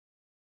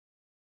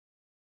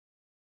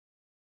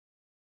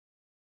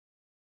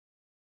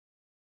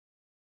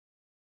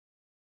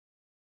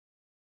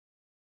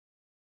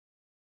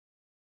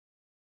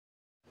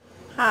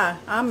Hi,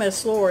 I'm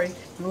Miss Lori,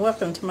 and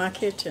welcome to my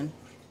kitchen.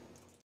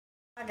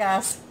 Hi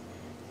guys.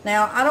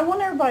 Now, I don't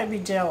want everybody to be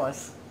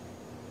jealous.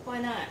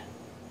 Why not?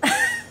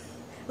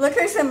 Look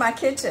who's in my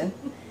kitchen.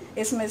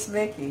 It's Miss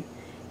Vickie,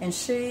 and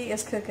she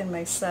is cooking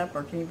me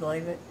supper. Can you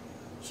believe it?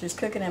 She's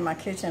cooking in my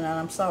kitchen, and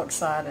I'm so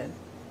excited.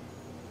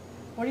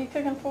 What are you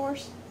cooking for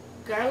us?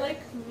 Garlic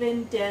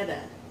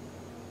vendetta.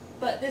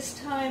 But this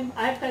time,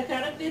 I've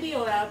got a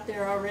video out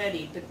there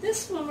already, but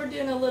this one we're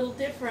doing a little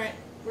different.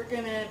 We're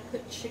going to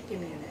put chicken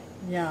in it.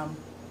 Yum.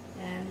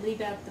 And leave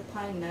out the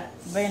pine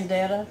nuts.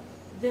 Vendetta?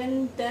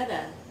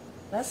 Vendetta.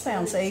 That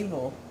sounds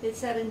evil.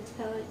 It's that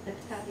Italian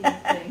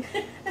thing.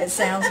 It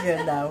sounds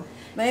good though.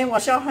 But anyway,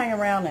 y'all hang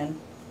around and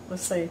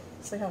let's see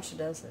how she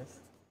does this.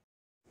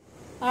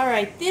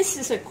 Alright, this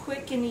is a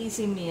quick and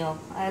easy meal.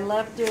 I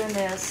love doing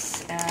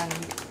this and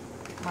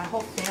my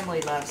whole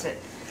family loves it.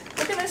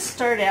 We're going to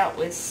start out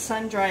with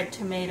sun-dried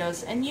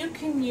tomatoes, and you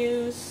can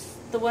use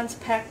the ones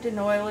packed in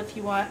oil if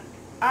you want.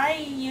 I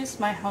use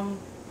my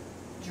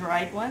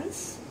home-dried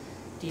ones,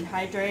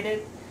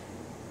 dehydrated,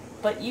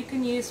 but you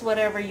can use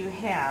whatever you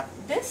have.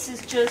 This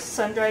is just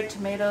sun-dried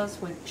tomatoes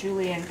with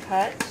julienne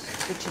cut,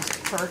 which is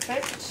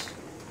perfect.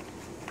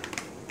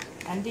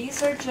 And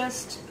these are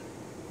just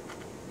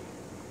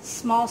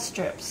small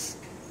strips.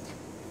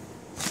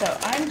 So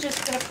I'm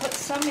just going to put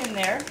some in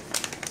there,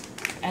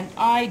 and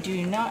I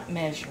do not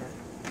measure.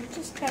 You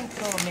just kind of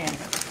throw them in.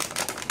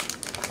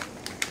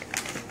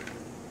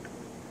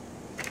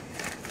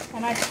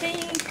 And I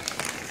think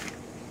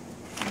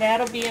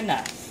that'll be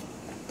enough.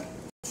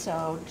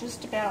 So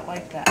just about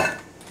like that.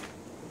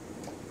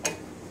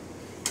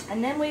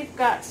 And then we've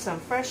got some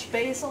fresh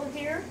basil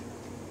here.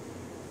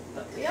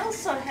 But we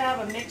also have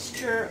a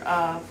mixture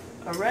of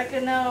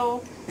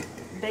oregano,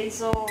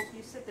 basil.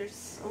 You said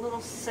there's a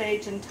little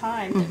sage and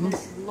thyme that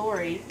Miss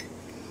Lori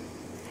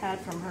had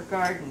from her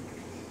garden.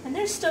 And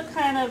there's still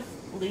kind of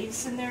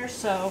leaves in there,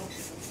 so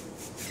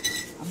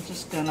I'm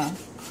just going to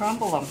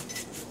crumble them.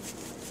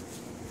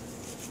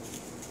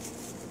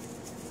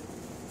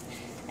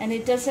 And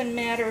it doesn't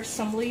matter if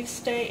some leaves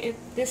stay.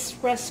 This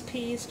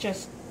recipe is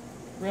just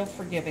real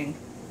forgiving.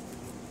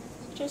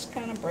 Just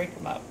kind of break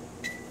them up.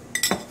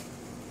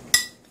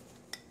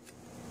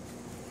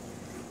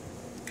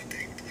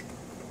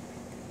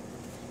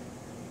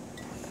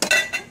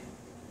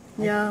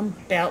 Yum.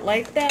 About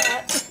like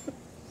that.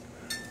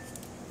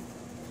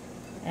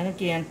 And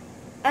again,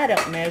 I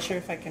don't measure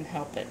if I can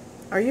help it.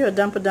 Are you a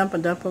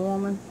dumpa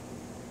woman?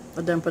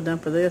 A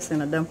dumpa this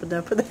and a dumpa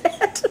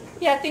that?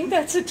 Yeah, I think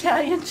that's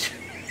Italian.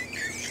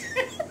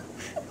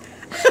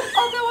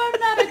 Although I'm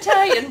not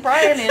Italian,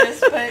 Brian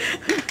is, but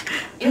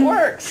it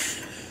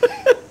works.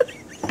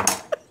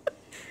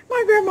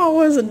 My grandma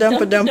was a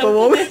dumpa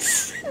woman.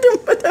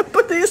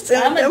 Dumpa this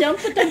and I'm a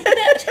dumpa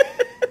that.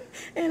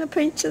 And a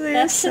pinch of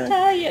this. That's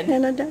Italian.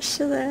 And a dash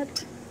of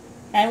that.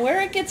 And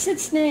where it gets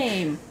its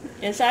name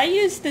is I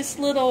use this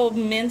little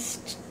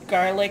minced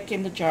garlic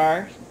in the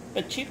jar,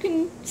 but you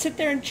can sit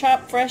there and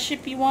chop fresh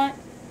if you want.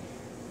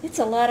 It's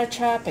a lot of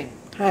chopping.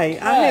 Hey,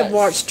 I have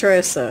watched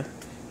Tressa.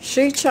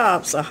 She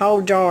chops a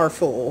whole jar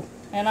full.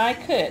 And I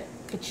could,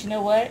 but you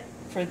know what?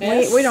 For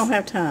this, we don't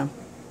have time.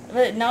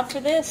 But not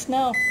for this,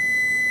 no.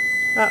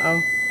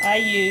 Uh-oh. I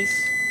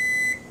use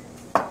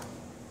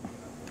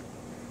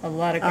a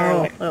lot of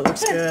garlic. Oh, that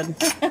looks good.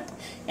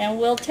 And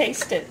we'll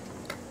taste it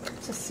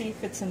to see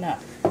if it's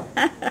enough.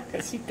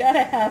 Because you've got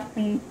to have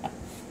enough.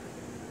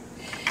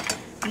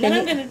 And then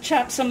I'm going to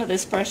chop some of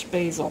this fresh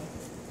basil.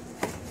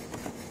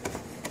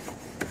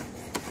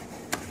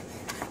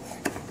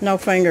 No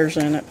fingers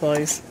in it,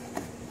 please.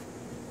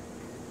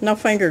 No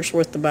fingers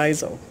with the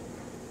basil.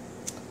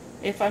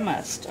 If I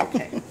must,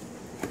 okay.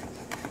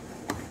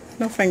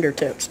 No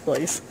fingertips,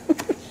 please.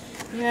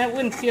 Yeah, it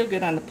wouldn't feel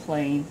good on the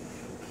plane.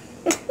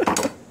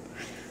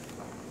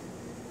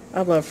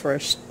 I love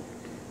fresh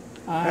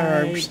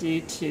herbs. I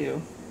do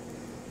too.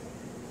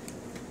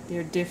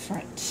 They're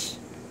different.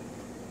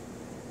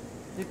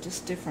 They're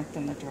just different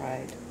than the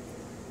dried.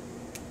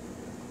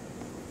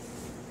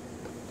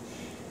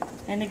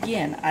 And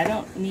again, I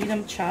don't need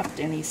them chopped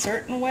any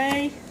certain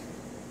way.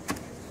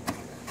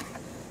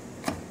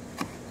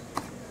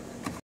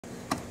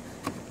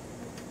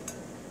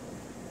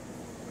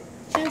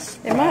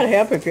 It might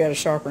help if you had a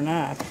sharper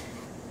knife.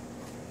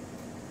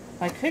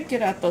 I could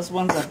get out those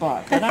ones I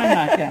bought, but I'm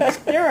not gonna.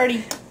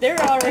 They're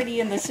already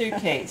in the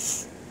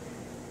suitcase.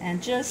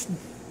 And just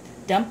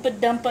dump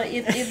it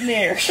in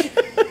there.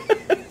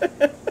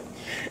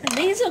 And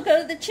these will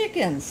go to the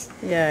chickens.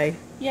 Yay.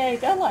 Yay,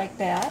 I like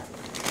that.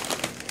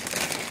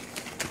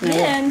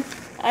 Then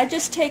I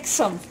just take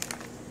some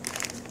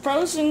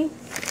frozen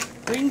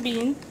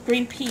green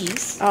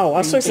peas. Oh, I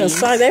was going to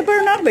say, they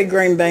better not be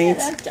green beans.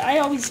 Yeah, I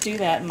always do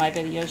that in my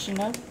videos, you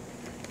know.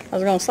 I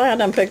was going to say, I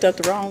done picked up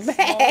the wrong bag.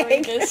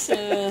 Sorry, this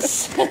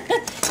is...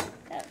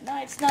 That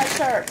knife's not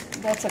sharp.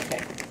 That's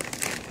okay.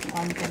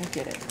 I'm going to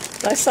get it.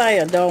 They say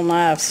a dull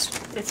knife's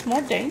It's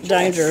more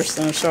dangerous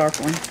than a sharp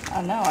one.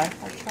 I know. I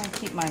try and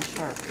keep mine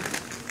sharp.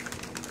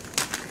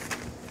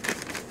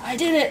 I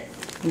did it.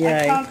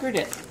 Yay. I conquered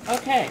it.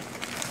 Okay.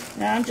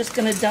 Now I'm just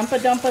going to dump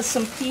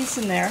some peas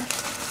in there.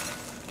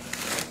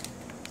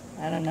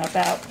 I don't know,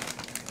 about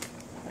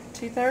like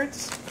 2/3?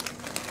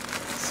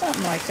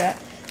 Something like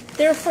that.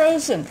 They're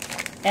frozen,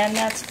 and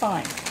that's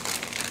fine.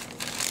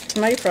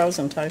 To me,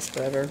 frozen tastes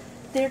better.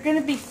 They're going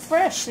to be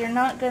fresh. They're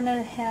not going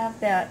to have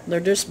that. They're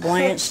just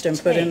blanched and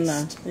put in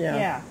the, yeah.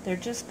 Yeah, they're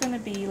just going to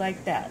be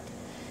like that.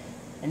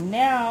 And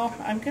now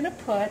I'm going to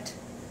put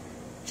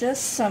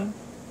just some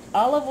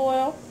olive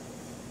oil.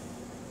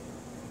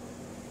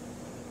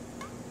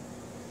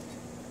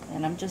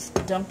 And I'm just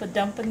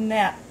dumping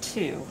that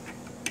too.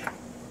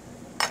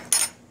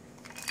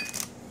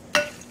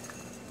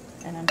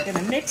 And I'm going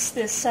to mix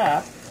this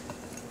up.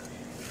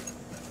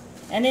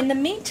 And in the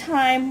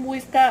meantime,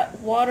 we've got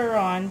water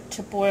on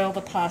to boil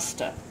the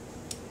pasta.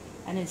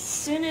 And as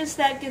soon as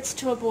that gets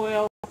to a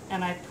boil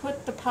and I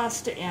put the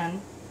pasta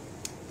in,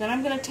 then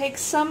I'm going to take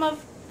some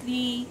of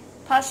the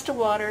pasta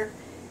water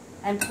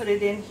and put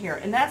it in here.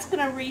 And that's going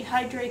to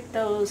rehydrate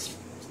those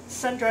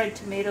sun-dried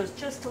tomatoes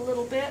just a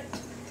little bit.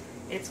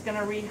 It's going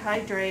to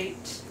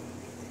rehydrate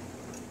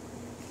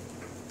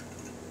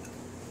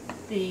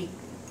the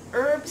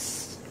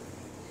herbs,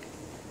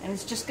 and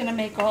it's just going to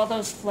make all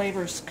those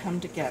flavors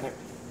come together.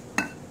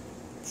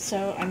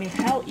 So, I mean,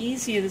 how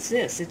easy is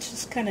this? It's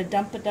just kind of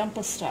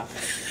dumpa stuff.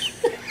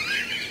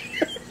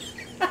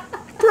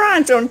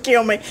 Brian's going to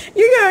kill me.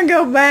 You're going to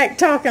go back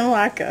talking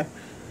like a,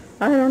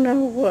 I don't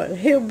know what,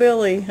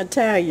 hillbilly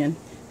Italian.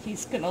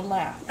 He's going to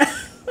laugh.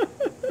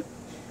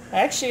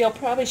 Actually, he'll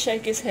probably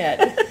shake his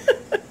head.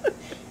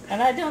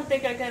 And I don't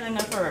think I got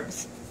enough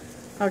herbs.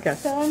 Okay.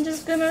 So I'm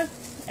just going to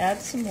add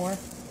some more.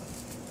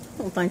 I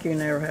don't think you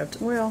never have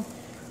to.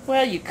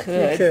 Well, you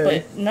could,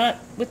 but not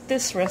with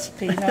this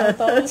recipe, not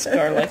with all this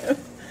garlic.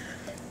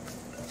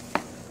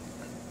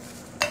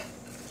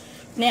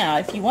 Now,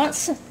 if you want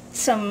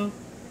some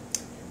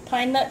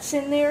pine nuts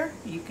in there,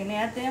 you can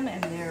add them,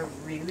 and they're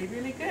really,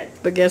 really good.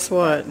 But guess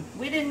what?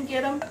 We didn't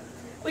get them.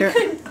 We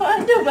couldn't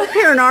find them.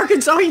 Here in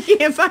Arkansas, you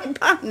can't find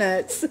pine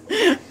nuts.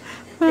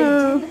 They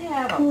didn't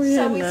have them.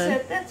 So we none.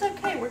 said, that's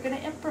okay, we're going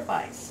to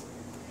improvise.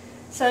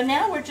 So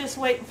now we're just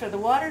waiting for the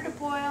water to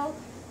boil.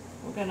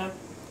 We're going to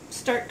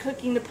start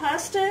cooking the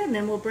pasta, and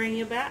then we'll bring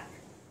you back.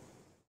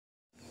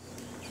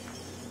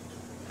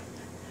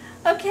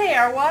 Okay,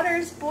 our water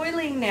is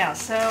boiling now.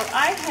 So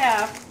I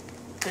have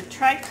the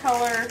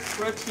tricolor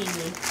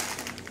rotini,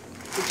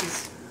 which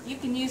is, you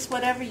can use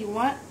whatever you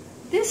want.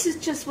 This is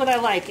just what I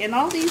like, and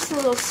all these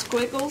little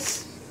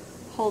squiggles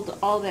hold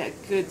all that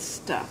good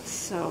stuff,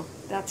 so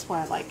that's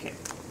why I like it.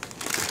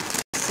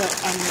 So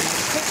I'm going to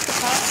cook the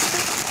pasta.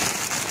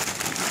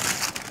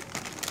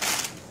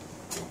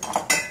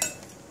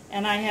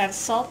 And I have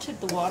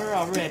salted the water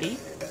already.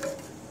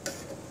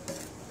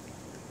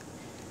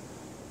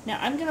 Now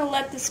I'm going to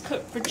let this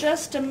cook for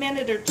just a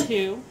minute or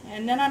two,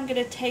 and then I'm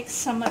going to take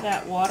some of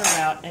that water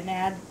out and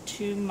add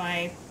to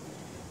my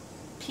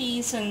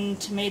peas and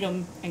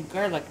tomato and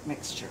garlic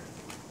mixture.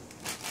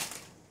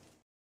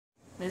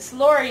 Miss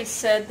Lori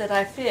said that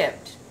I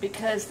fibbed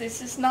because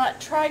this is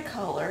not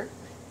tricolor,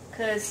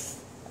 because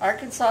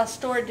Arkansas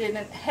store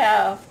didn't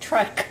have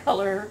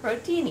tricolor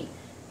rotini.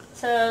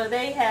 So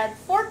they had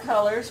 4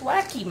 colors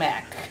Wacky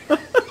Mac.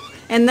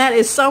 And that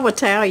is so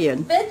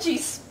Italian.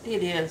 Veggies,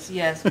 it is,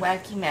 yes,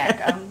 Wacky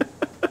Mac.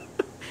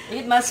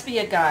 It must be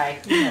a guy,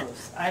 who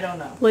knows, I don't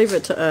know. Leave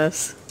it to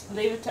us.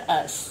 Leave it to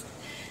us.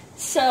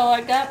 So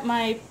I got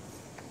my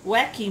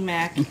Wacky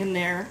Mac in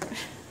there.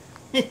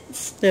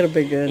 It'll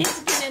be good.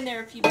 It's been in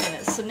there a few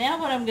minutes. So now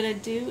what I'm going to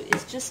do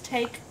is just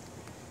take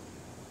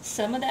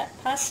some of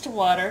that pasta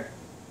water,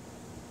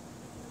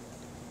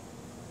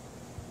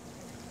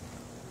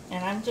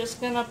 and I'm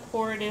just going to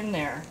pour it in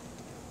there.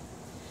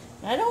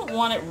 I don't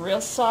want it real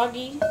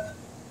soggy,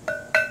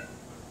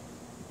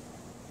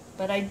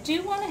 but I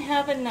do want to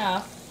have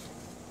enough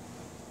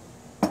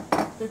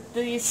that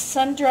these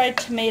sun-dried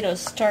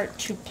tomatoes start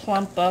to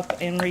plump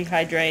up and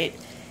rehydrate,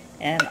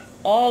 and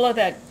all of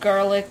that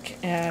garlic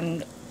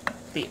and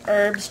the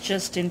herbs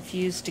just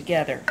infuse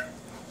together.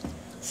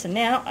 So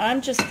now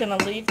I'm just going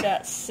to leave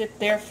that sit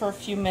there for a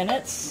few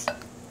minutes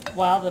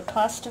while the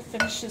pasta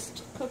finishes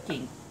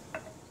cooking.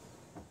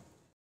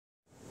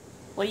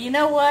 Well, you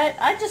know what?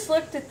 I just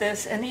looked at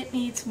this and it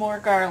needs more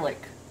garlic.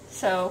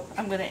 So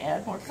I'm going to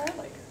add more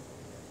garlic.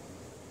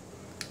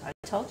 I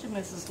told you,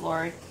 Mrs.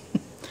 Lori.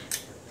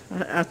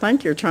 I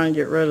think you're trying to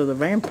get rid of the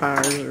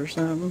vampires or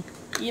something.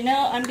 You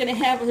know, I'm going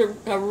to have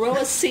a row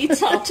of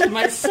seats all to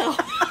myself.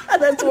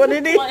 That's what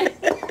it is.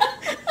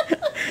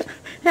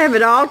 Have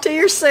it all to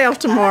yourself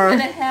tomorrow. I'm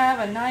going to have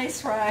a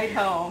nice ride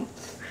home.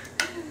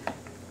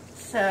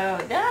 So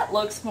that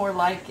looks more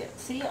like it.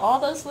 See all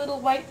those little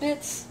white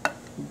bits?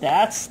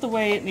 That's the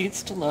way it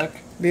needs to look.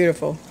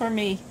 Beautiful. For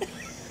me.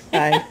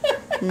 Hey,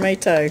 me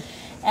too.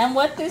 And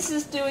what this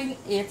is doing,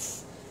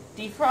 it's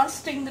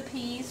defrosting the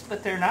peas,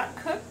 but they're not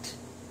cooked.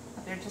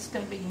 They're just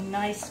going to be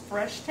nice,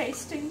 fresh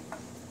tasting.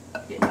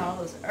 Getting all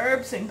those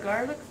herbs and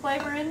garlic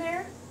flavor in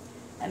there.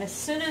 And as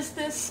soon as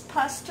this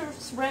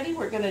pasta's ready,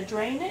 we're going to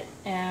drain it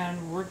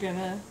and we're going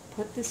to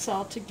put this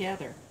all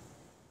together.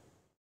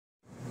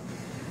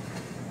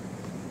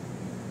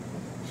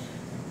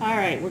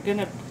 Alright, we're going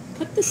to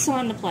put this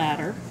on the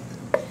platter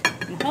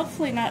and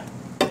hopefully not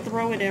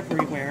throw it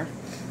everywhere.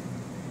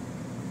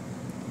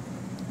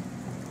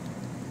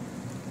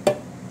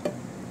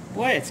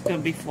 Boy, it's going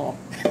to be full.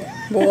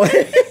 Boy.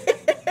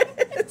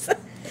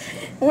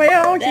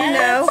 Well,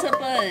 That's a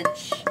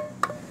bunch.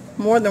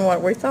 More than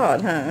what we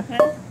thought, huh?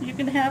 Well, you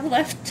can have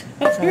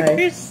leftovers.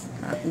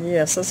 Hey.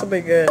 Yes, this will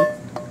be good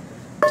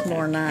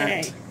tomorrow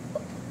night.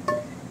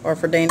 Or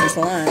for Danny's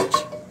lunch.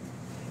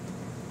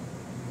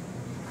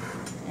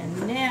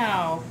 And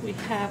now we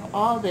have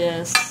all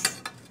this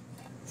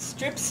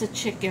strips of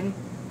chicken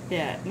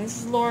that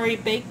Mrs. Lori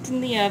baked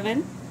in the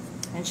oven,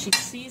 and she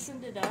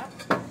seasoned it up,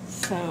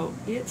 so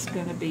it's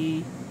going to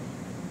be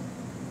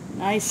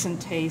nice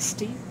and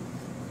tasty.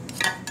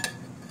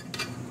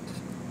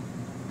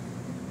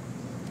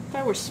 If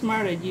I were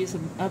smart, I'd use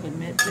an oven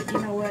mitt, but you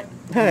know what?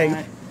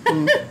 Hey,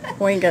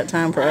 we ain't got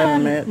time for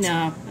oven mitts.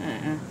 No,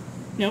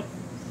 nope.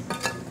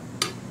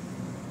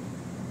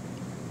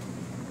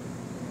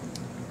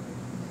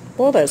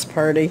 Well, that's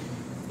pretty.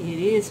 It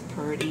is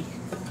pretty.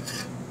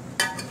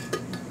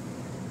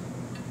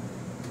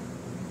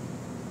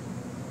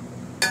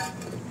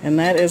 And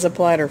that is a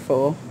platter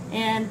full.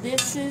 And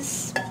this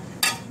is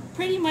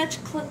pretty much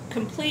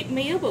complete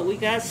meal, but we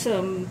got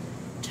some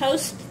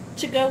toast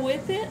to go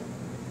with it.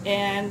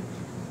 And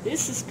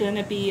this is going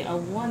to be a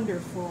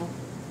wonderful,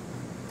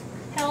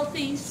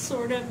 healthy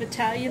sort of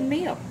Italian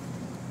meal.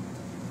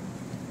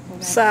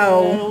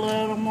 So, a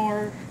little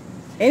more.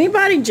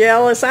 Anybody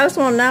jealous? I just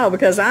want to know,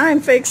 because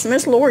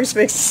Miss Lori's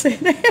fixing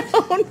to sit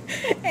down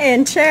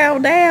and chow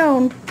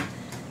down.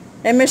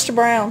 And Mr.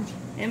 Brown.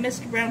 And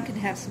Mr. Brown can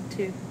have some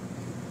too.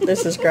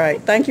 This is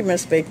great. Thank you,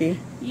 Miss Vickie.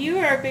 You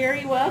are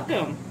very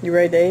welcome. You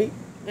ready to eat?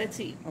 Let's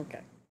eat.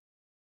 Okay.